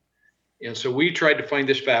jacket. And so we tried to find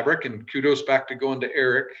this fabric, and kudos back to going to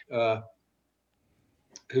Eric,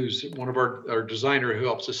 who's one of our designer who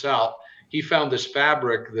helps us out. He found this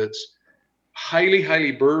fabric that's highly,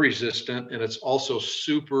 highly burr resistant, and it's also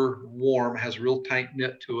super warm, has real tight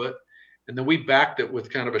knit to it. And then we backed it with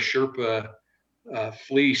kind of a Sherpa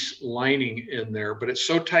fleece lining in there, but it's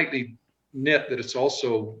so tightly knit that it's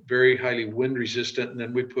also very highly wind resistant. And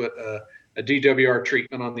then we put a DWR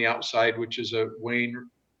treatment on the outside, which is a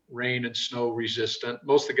rain and snow resistant.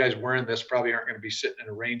 Most of the guys wearing this probably aren't going to be sitting in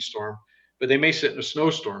a rainstorm, but they may sit in a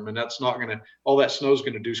snowstorm, and that's not going to, all that snow is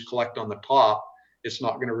going to do is collect on the top. It's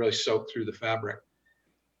not going to really soak through the fabric.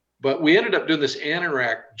 But we ended up doing this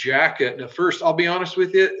Anorak jacket. And at first, I'll be honest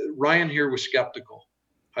with you, Ryan here was skeptical.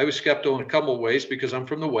 I was skeptical in a couple of ways because I'm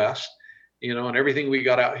from the West, and everything we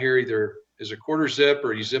got out here either is a quarter zip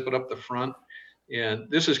or you zip it up the front. And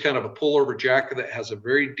this is kind of a pullover jacket that has a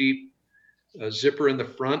very deep zipper in the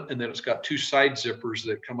front, and then it's got 2 side zippers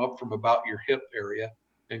that come up from about your hip area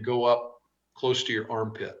and go up close to your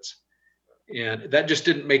armpits. And that just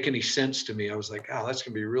didn't make any sense to me. I was like, that's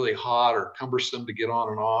going to be really hot or cumbersome to get on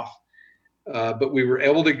and off. But we were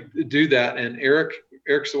able to do that. And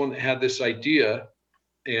Eric's the one that had this idea.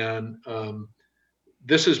 And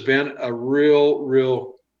this has been a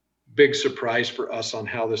real big surprise for us on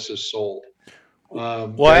how this is sold. Go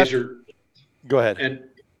ahead.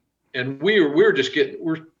 And we're just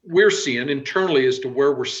we're seeing internally as to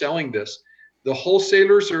where we're selling this. The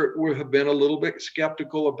wholesalers have been a little bit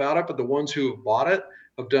skeptical about it, but the ones who have bought it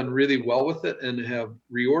have done really well with it and have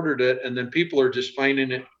reordered it. And then people are just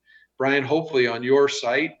finding it, Brian, hopefully on your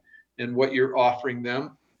site and what you're offering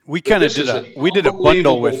them. We kind of did a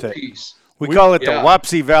bundle with it. Piece. We call it the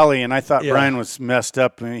Wapsie Valley, and I thought Brian was messed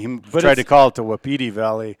up. And he tried to call it the Wapiti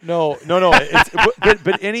Valley. No.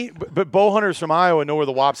 But bow hunters from Iowa know where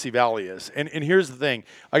the Wapsie Valley is. And here's the thing.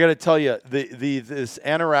 I got to tell you, this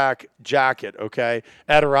anorak jacket, okay,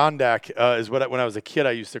 Adirondack is what when I was a kid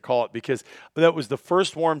I used to call it, because that was the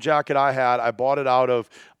first warm jacket I had. I bought it out of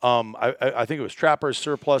I think it was Trapper's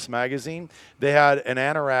Surplus magazine. They had an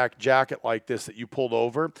anorak jacket like this that you pulled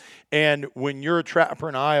over. And when you're a trapper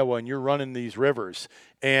in Iowa and you're running these rivers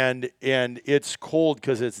and it's cold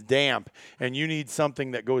because it's damp and you need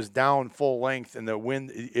something that goes down full length and the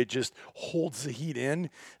wind, it just holds the heat in,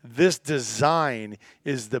 this design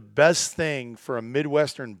is the best thing for a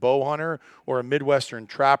Midwestern bow hunter or a Midwestern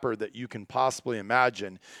trapper that you can possibly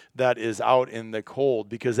imagine that is out in the cold,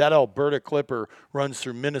 because that Alberta Clipper runs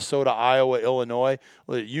through Minnesota, Iowa, Illinois,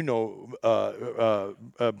 bleep,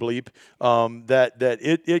 that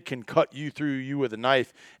it can cut you through you with a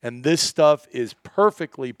knife. And this stuff is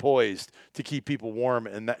perfectly poised to keep people warm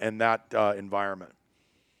in that environment.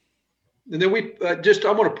 And then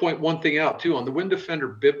I want to point one thing out too on the Wind Defender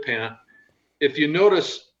bib pant. If you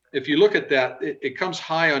notice, if you look at that, it comes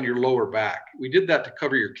high on your lower back. We did that to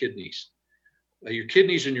cover your kidneys. Your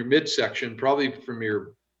kidneys in your midsection, probably from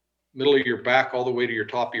your middle of your back all the way to your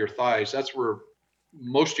top of your thighs. That's where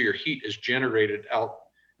most of your heat is generated out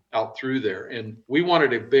through there. And we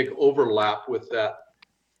wanted a big overlap with that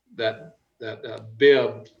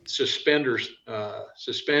bib suspension,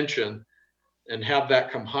 and have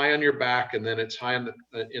that come high on your back, and then it's high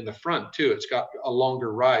in the front too. It's got a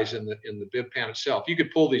longer rise in the bib pant itself. You could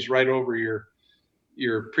pull these right over your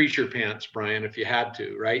preacher pants, Brian, if you had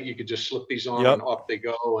to, right? You could just slip these on and off they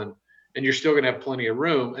go, and you're still going to have plenty of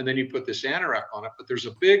room. And then you put this anorak on it, but there's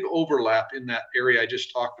a big overlap in that area I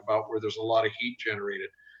just talked about where there's a lot of heat generated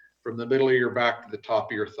from the middle of your back to the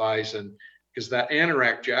top of your thighs. And because that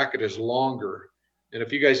anorak jacket is longer, and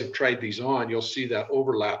if you guys have tried these on, you'll see that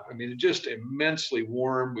overlap. I mean, it's just immensely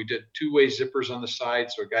warm. We did two-way zippers on the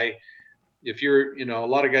side. So if you're, a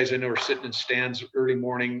lot of guys I know are sitting in stands early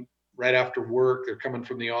morning, right after work, they're coming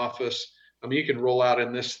from the office. I mean, you can roll out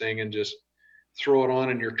in this thing and just throw it on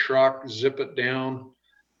in your truck, zip it down,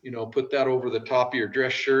 put that over the top of your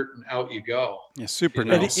dress shirt, and out you go. Yeah, super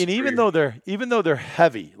nice. And even though they're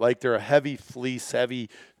heavy, like they're a heavy fleece, heavy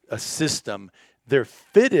system, they're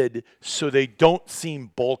fitted so they don't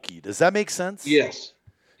seem bulky. Does that make sense? Yes.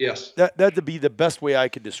 That'd be the best way I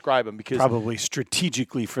could describe them, because probably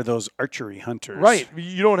strategically for those archery hunters. Right.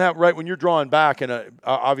 You don't have when you're drawing back, and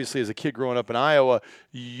obviously as a kid growing up in Iowa,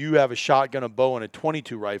 you have a shotgun, a bow, and a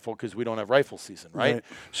 .22 rifle because we don't have rifle season, right?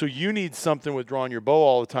 So you need something with drawing your bow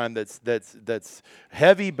all the time that's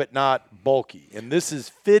heavy but not bulky. And this is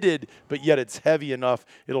fitted, but yet it's heavy enough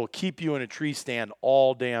it'll keep you in a tree stand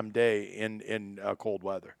all damn day in cold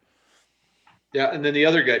weather. Yeah, and then the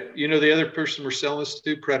other guy, the other person we're selling this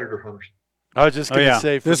to, predator hunters. I was just going to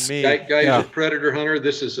say, for me, guy who's a predator hunter,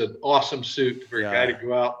 this is an awesome suit for a guy to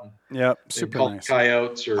go out and super call nice.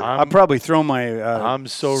 Coyotes. I'll probably throw my. I'm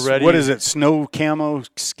so ready. What is it? Snow camo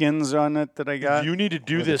skins on it that I got. You need to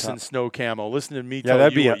do this in snow camo. Listen to me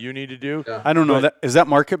tell you what you need to do. Yeah. I don't know. Is that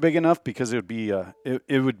market big enough? Because it would be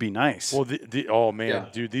it would be nice. Well,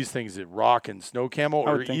 dude, these things that rock in snow camo,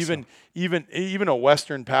 or even a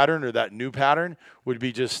Western pattern or that new pattern would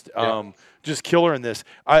be just killer in this.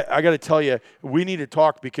 I got to tell you, we need to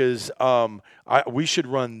talk, because we should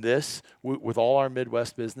run this with all our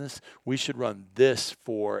Midwest business. We should run this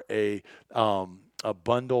for a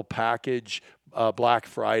bundle package Black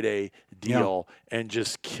Friday deal and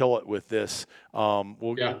just kill it with this.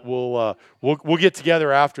 We'll get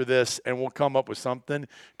together after this and we'll come up with something,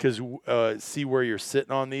 because see where you're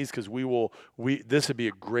sitting on these, because this would be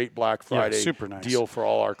a great Black Friday super nice deal for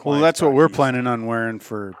all our clients. Well, that's what we're planning on wearing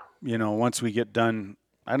for, once we get done.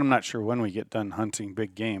 I'm not sure when we get done hunting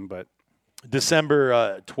big game, but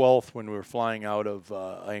December 12th when we're flying out of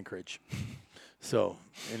Anchorage. So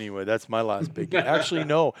anyway, that's my last big game. Actually,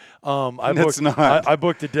 no. I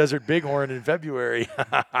booked a Desert Bighorn in February.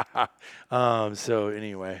 So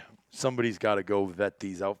anyway, somebody's got to go vet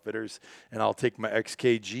these outfitters, and I'll take my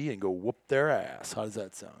XKG and go whoop their ass. How does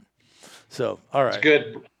that sound? So, all right. It's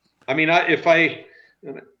good. I mean,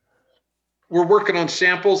 we're working on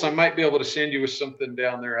samples. I might be able to send you with something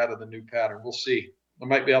down there out of the new pattern. We'll see. I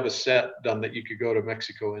might be able to set done that you could go to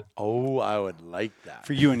Mexico in. Oh, I would like that.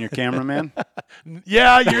 For you and your cameraman?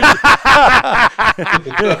 Yeah, you're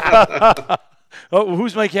Oh,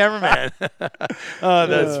 who's my cameraman? Oh,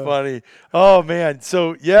 that's funny. Oh man.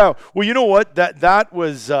 So yeah. Well, you know what? That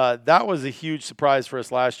was a huge surprise for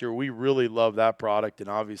us last year. We really love that product, and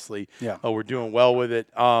obviously, we're doing well with it.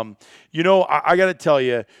 You know, I got to tell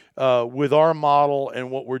you, with our model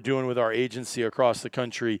and what we're doing with our agency across the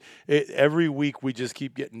country, every week we just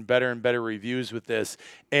keep getting better and better reviews with this.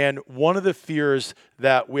 And one of the fears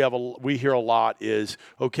that we hear a lot is,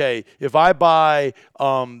 okay, if I buy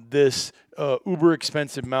this uber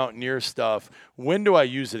expensive Mountaineer stuff, when do I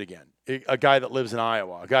use it again? A guy that lives in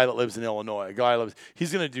Iowa, a guy that lives in Illinois,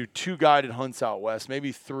 he's going to do 2 guided hunts out west,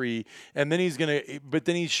 maybe 3, and then he's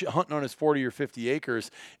hunting on his 40 or 50 acres,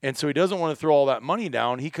 and so he doesn't want to throw all that money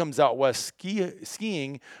down. He comes out west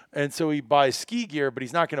skiing, and so he buys ski gear, but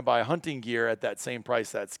he's not going to buy hunting gear at that same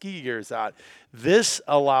price that ski gear is at. This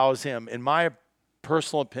allows him, in my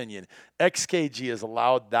personal opinion, XKG has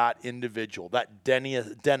allowed that individual, that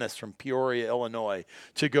Dennis from Peoria, Illinois,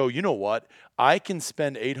 to go, you know what? I can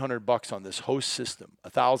spend $800 on this host system,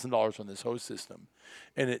 $1,000 on this host system,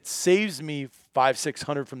 and it saves me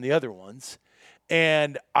 $500-600 from the other ones.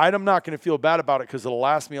 And I'm not going to feel bad about it because it'll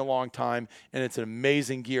last me a long time, and it's an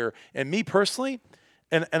amazing gear. And me personally,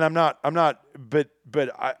 and I'm not, but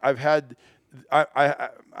I've had, I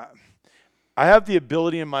have the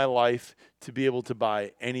ability in my life to be able to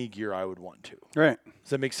buy any gear I would want to. Right. Does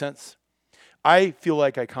that make sense? I feel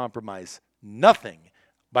like I compromise nothing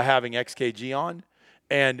by having XKG on.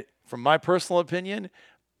 And from my personal opinion,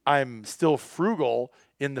 I'm still frugal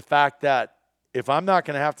in the fact that if I'm not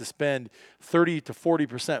going to have to spend 30 to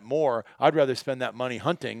 40% more, I'd rather spend that money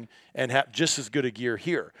hunting and have just as good a gear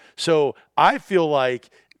here. So I feel like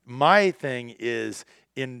my thing is,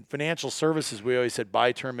 in financial services, we always said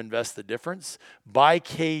buy term, invest the difference. Buy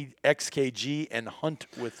XKG and hunt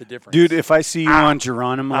with the difference. Dude, if I see you on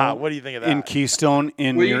Geronimo what do you think of that? in Keystone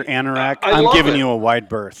in your anorak, I I'm love giving it. you a wide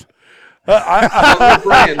berth.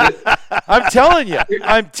 Brian,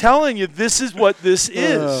 I'm telling you, this is what this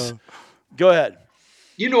is. Go ahead.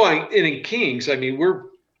 you know, in Kings, I mean,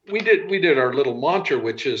 we did our little mantra,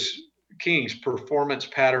 which is Kings: performance,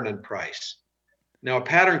 pattern, and price. Now, a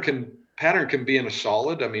pattern can be in a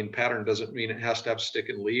solid. I mean, pattern doesn't mean it has to have stick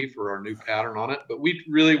and leaf or our new pattern on it, but we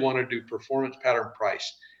really want to do performance, pattern,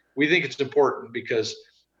 price. We think it's important because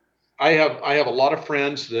I have a lot of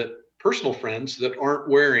personal friends that aren't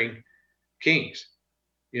wearing Kings.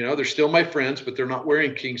 You know, they're still my friends, but they're not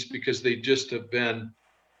wearing Kings because they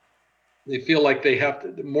feel like they have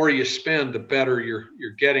to, the more you spend, the better you're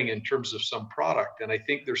getting in terms of some product. And I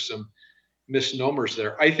think there's some misnomers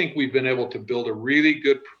there. I think we've been able to build a really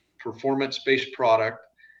good performance-based product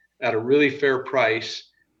at a really fair price.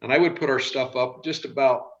 And I would put our stuff up just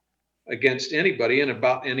about against anybody and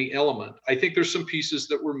about any element. I think there's some pieces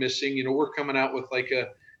that we're missing. You know, we're coming out with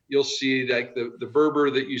you'll see like the Berber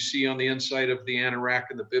that you see on the inside of the anorak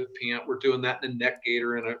and the bib pant. We're doing that in a neck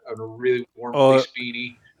gaiter and a really warm fleece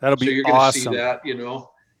beanie. That'll be so you're going to awesome. see that, you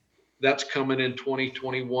know, that's coming in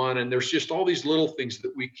 2021. And there's just all these little things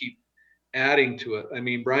that we keep adding to it. I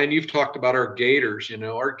mean, Brian, you've talked about our gaiters. You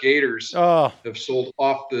know, our gaiters have sold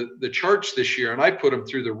off the charts this year, and I put them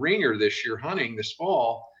through the ringer this year hunting this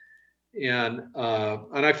fall. And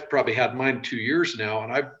I've probably had mine 2 years now,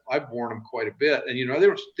 and I've worn them quite a bit. And you know, they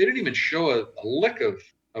didn't even show a lick of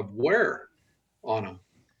wear on them.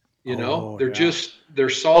 You know, they're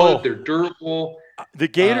solid, they're durable. The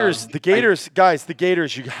Gators, guys,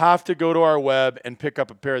 you have to go to our web and pick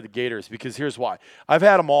up a pair of the Gators, because here's why. I've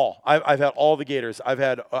had them all. I've had all the Gators. I've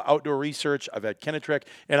had Outdoor Research. I've had Kenetrek,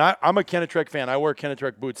 and I'm a Kenetrek fan. I wear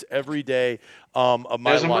Kenetrek boots every day of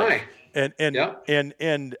my life.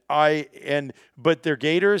 But their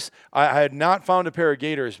Gators, I had not found a pair of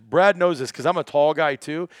Gators. Brad knows this because I'm a tall guy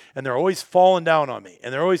too, and they're always falling down on me.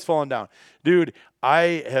 Dude,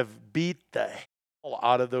 I have beat the hell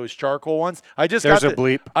out of those charcoal ones. I just got that.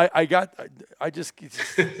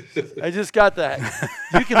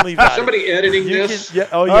 You can leave that. Somebody editing this?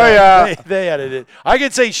 They edited it. I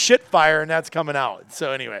could say shit fire and that's coming out.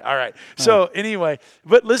 So anyway, all right. So anyway,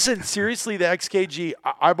 but listen, seriously, the XKG,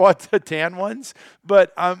 I bought the tan ones,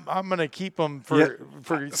 but I'm gonna keep them for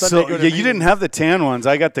Sunday. So you didn't have the tan ones.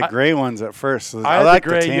 I got the gray ones at first. So I like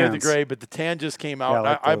the tans. You had the gray, but the tan just came out.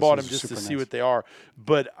 Yeah, I bought them just to see what they are.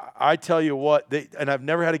 But I tell you what, and I've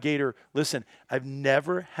never had a gator. Listen, I've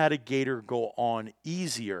never had a gator go on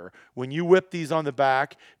easier when you whip these on the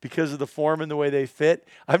back because of the form and the way they fit.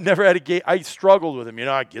 I've never had a gator. I struggled with them. You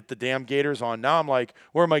know, I get the damn gators on. Now I'm like,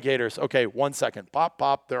 where are my gators? Okay, 1 second. Pop,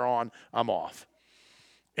 pop, they're on. I'm off.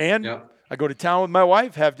 And I go to town with my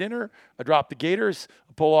wife, have dinner, I drop the gaiters,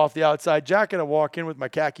 I pull off the outside jacket, I walk in with my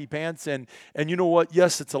khaki pants, and you know what?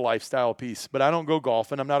 Yes, it's a lifestyle piece, but I don't go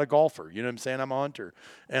golfing. I'm not a golfer. You know what I'm saying? I'm a hunter,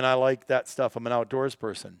 and I like that stuff. I'm an outdoors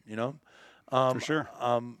person, you know? For sure.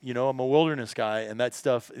 You know, I'm a wilderness guy, and that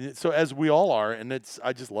stuff. So as we all are, and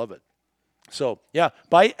I just love it. So yeah,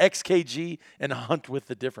 buy XKG and hunt with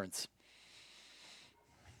the difference.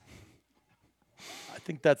 I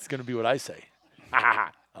think that's going to be what I say. I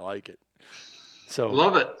like it. So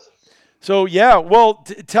Love it. So yeah, well,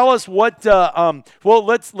 tell us what. Well,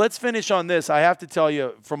 let's finish on this. I have to tell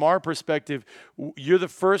you, from our perspective, you're the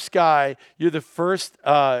first guy. You're the first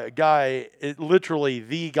guy, literally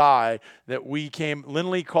the guy that we came.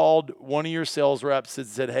 Lindley called one of your sales reps and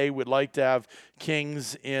said, "Hey, we'd like to have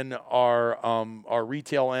Kings in our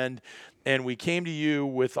retail end." And we came to you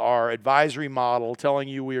with our advisory model, telling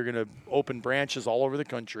you we were going to open branches all over the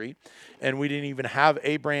country, and we didn't even have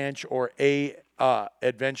a branch or a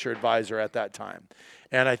adventure advisor at that time.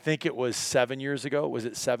 And I think it was 7 years ago. Was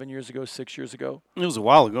it 7 years ago, 6 years ago? It was a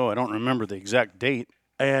while ago. I don't remember the exact date.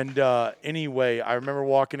 And anyway, I remember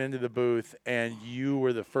walking into the booth, and you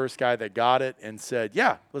were the first guy that got it and said,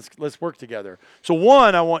 "Yeah, let's work together." So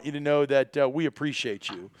one, I want you to know that we appreciate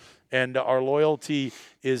you. And our loyalty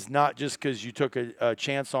is not just because you took a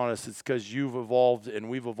chance on us. It's because you've evolved and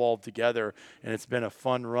we've evolved together, and it's been a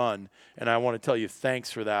fun run. And I want to tell you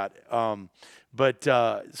thanks for that.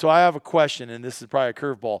 So I have a question, and this is probably a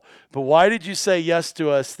curveball. But why did you say yes to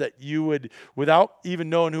us that you would, without even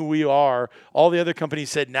knowing who we are? All the other companies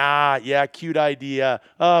said, "Nah, yeah, cute idea.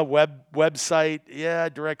 Website, yeah,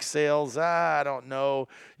 direct sales. I don't know.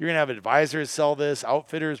 You're gonna have advisors sell this,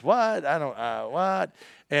 outfitters. What? I don't. What?"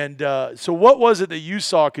 And so what was it that you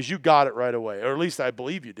saw? Because you got it right away, or at least I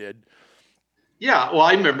believe you did. Yeah, well,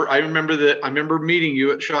 I remember meeting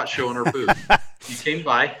you at SHOT Show in our booth. You came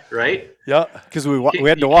by, right? Yeah, because we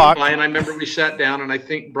had to You walk. came by, and I remember we sat down, and I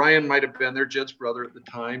think Brian might have been there, Jed's brother at the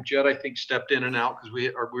time. Jed, I think, stepped in and out because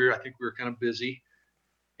I think we were kind of busy.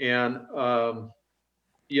 And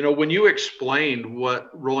you know, when you explained what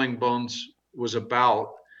Rolling Bones was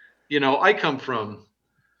about, you know, I come from,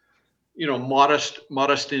 you know,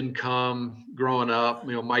 modest income growing up.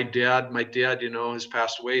 You know, my dad, you know, has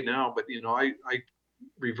passed away now, but you know, I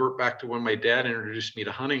revert back to when my dad introduced me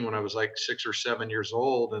to hunting when I was like 6 or 7 years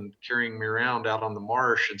old, and carrying me around out on the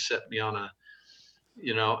marsh and set me on a,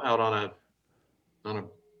 you know, out on a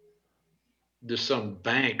just some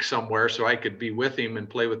bank somewhere so I could be with him and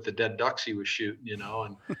play with the dead ducks he was shooting, you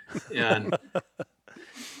know, and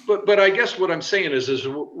but I guess what I'm saying is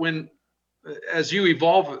when, as you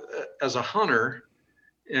evolve as a hunter,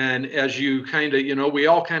 and as you kind of, you know, we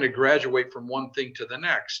all kind of graduate from one thing to the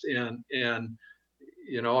next. And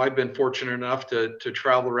you know, I've been fortunate enough to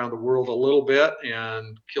travel around the world a little bit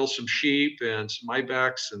and kill some sheep and some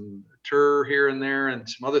ibex and tur here and there and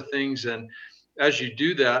some other things. And as you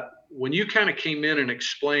do that, when you kind of came in and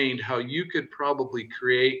explained how you could probably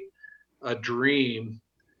create a dream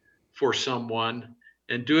for someone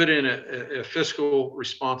and do it in a fiscal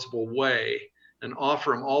responsible way and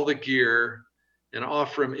offer them all the gear and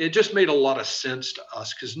offer them, it just made a lot of sense to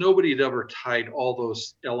us because nobody had ever tied all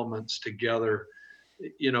those elements together.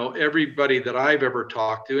 You know, everybody that I've ever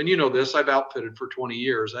talked to, and you know this, I've outfitted for 20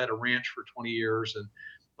 years. I had a ranch for 20 years, and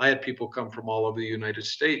I had people come from all over the United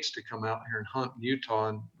States to come out here and hunt in Utah,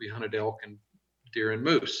 and we hunted elk and deer and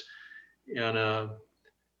moose. And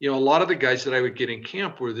you know, a lot of the guys that I would get in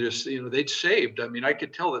camp were just, you know, they'd saved. I mean, I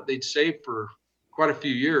could tell that they'd saved for quite a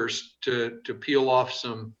few years to peel off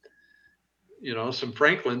some, you know, some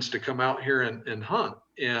Franklins to come out here and hunt.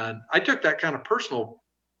 And I took that kind of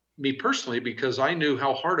me personally, because I knew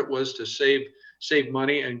how hard it was to save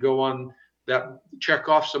money and go on that, check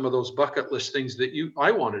off some of those bucket list things that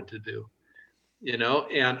I wanted to do, you know.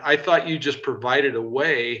 And I thought you just provided a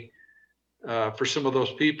way for some of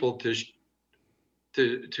those people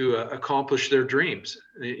to accomplish their dreams.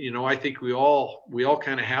 You know, I think we all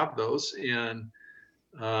kind of have those. And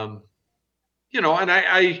you know, and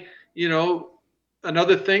I you know,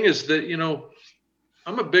 another thing is that, you know,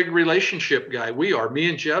 I'm a big relationship guy. Me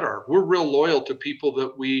and Jed we're real loyal to people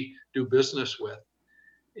that we do business with.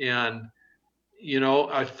 And, you know,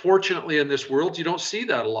 fortunately in this world, you don't see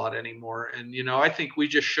that a lot anymore. And, you know, I think we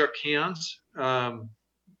just shook hands.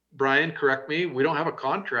 Brian, correct me. We don't have a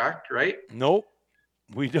contract, right? Nope,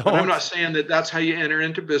 we don't. But I'm not saying that that's how you enter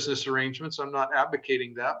into business arrangements. I'm not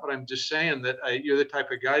advocating that, but I'm just saying that you're the type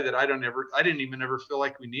of guy that I didn't even ever feel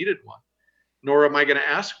like we needed one, nor am I going to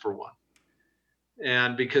ask for one.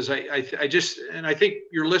 And because I think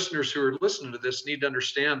your listeners who are listening to this need to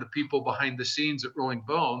understand the people behind the scenes at Rolling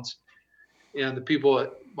Bones and the people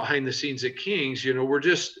behind the scenes at Kings,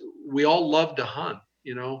 we all love to hunt,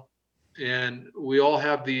 and we all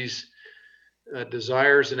have these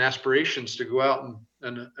desires and aspirations to go out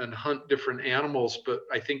and hunt different animals. But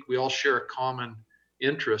I think we all share a common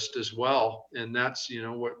interest as well. And that's,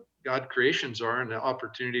 what God creations are, and the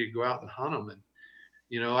opportunity to go out and hunt them. And,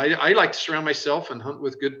 I like to surround myself and hunt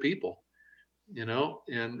with good people,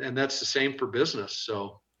 and that's the same for business.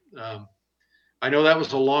 So I know that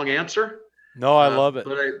was a long answer. No, I love it.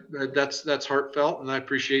 But that's heartfelt, and I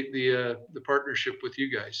appreciate the partnership with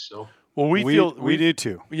you guys. So. Well, we do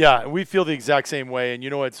too. Yeah, we feel the exact same way. And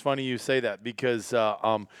it's funny you say that, because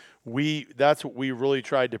that's what we really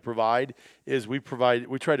tried to provide. Is we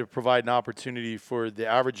try to provide an opportunity for the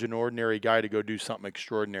average and ordinary guy to go do something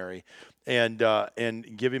extraordinary, and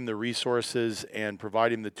give him the resources and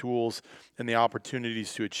provide him the tools and the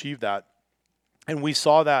opportunities to achieve that. And we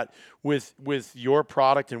saw that with your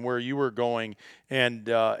product and where you were going. And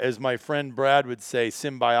as my friend Brad would say,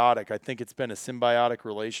 symbiotic. I think it's been a symbiotic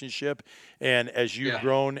relationship. And as you've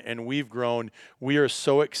grown and we've grown, we are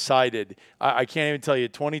so excited. I can't even tell you,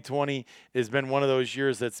 2020 has been one of those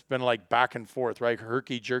years that's been like back and forth, right?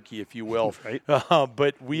 Herky-jerky, if you will. Right.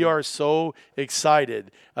 But we are so excited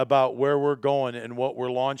about where we're going and what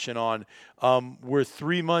we're launching on. We're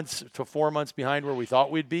 3 months to 4 months behind where we thought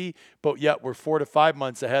we'd be, but yet we're 4 to 5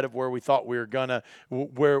 months ahead of where we thought we were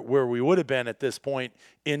where we would have been at this point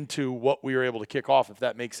into what we were able to kick off, if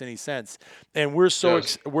that makes any sense. And we're so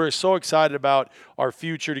excited about our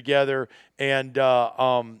future together. And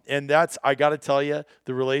that's, I got to tell you,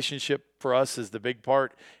 the relationship for us is the big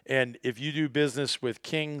part. And if you do business with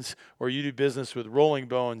Kings or you do business with Rolling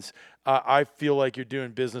Bones, I feel like you're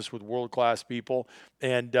doing business with world-class people.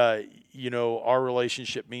 And, our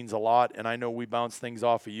relationship means a lot. And I know we bounce things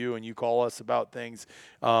off of you and you call us about things.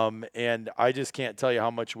 And I just can't tell you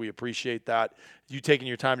how much we appreciate that. You taking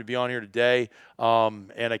your time to be on here today.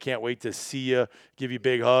 And I can't wait to see you, give you a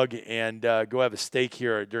big hug, and go have a steak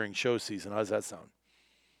here during show season. How does that sound?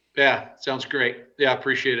 Yeah, sounds great. Yeah,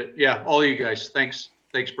 appreciate it. Yeah, all of you guys. Thanks,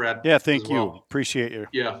 Brad. Yeah, thank you. Well. Appreciate you.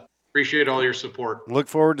 Yeah, appreciate all your support. Look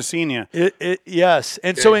forward to seeing you. Yes.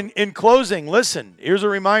 And so in closing, listen, here's a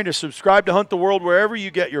reminder. Subscribe to Hunt the World wherever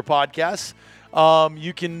you get your podcasts.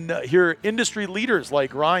 You can hear industry leaders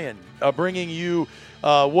like Ryan bringing you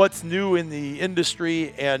what's new in the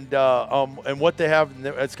industry and what they have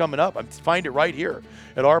that's coming up. Find it right here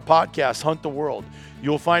at our podcast, Hunt the World.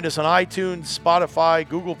 You'll find us on iTunes, Spotify,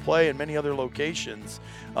 Google Play, and many other locations.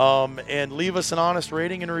 And leave us an honest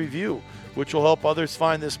rating and a review, which will help others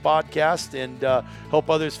find this podcast and help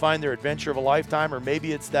others find their adventure of a lifetime. Or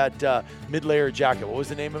maybe it's that mid-layer jacket. What was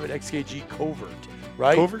the name of it? XKG Covert,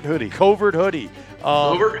 right? Covert hoodie. Covert hoodie.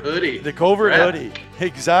 Covert hoodie. The Covert hoodie.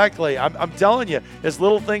 Exactly. I'm telling you, it's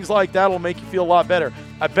little things like that will make you feel a lot better.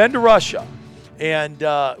 I've been to Russia. And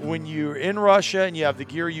when you're in Russia and you have the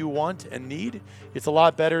gear you want and need, it's a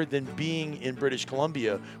lot better than being in British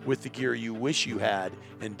Columbia with the gear you wish you had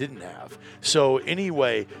and didn't have. So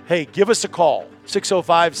anyway, hey, give us a call,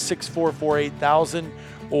 605-644-8000,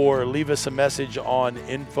 or leave us a message on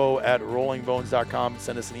info@rollingbones.com.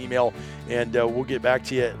 Send us an email, and we'll get back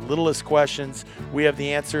to you. Littlest questions, we have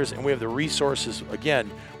the answers, and we have the resources,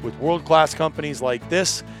 again, with world-class companies like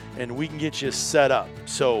this, and we can get you set up.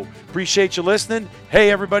 So appreciate you listening.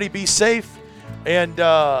 Hey, everybody, be safe and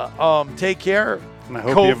take care. And I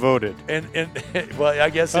hope you voted. And well, I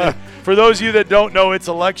guess for those of you that don't know, it's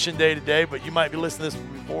election day today, but you might be listening to this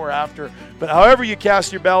before or after. But however you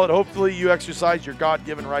cast your ballot, hopefully you exercise your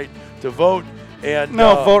God-given right to vote. And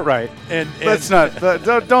vote right. And that's not.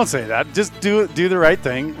 Don't say that. Just do the right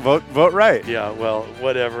thing. Vote right. Yeah. Well,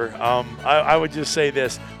 whatever. I would just say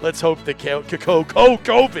this. Let's hope the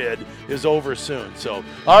COVID is over soon. So,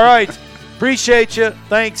 all right. Appreciate you.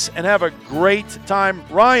 Thanks, and have a great time,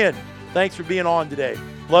 Ryan. Thanks for being on today.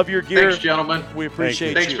 Love your gear. Thanks, gentlemen. We appreciate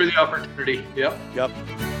you. Thanks for the opportunity. Yep.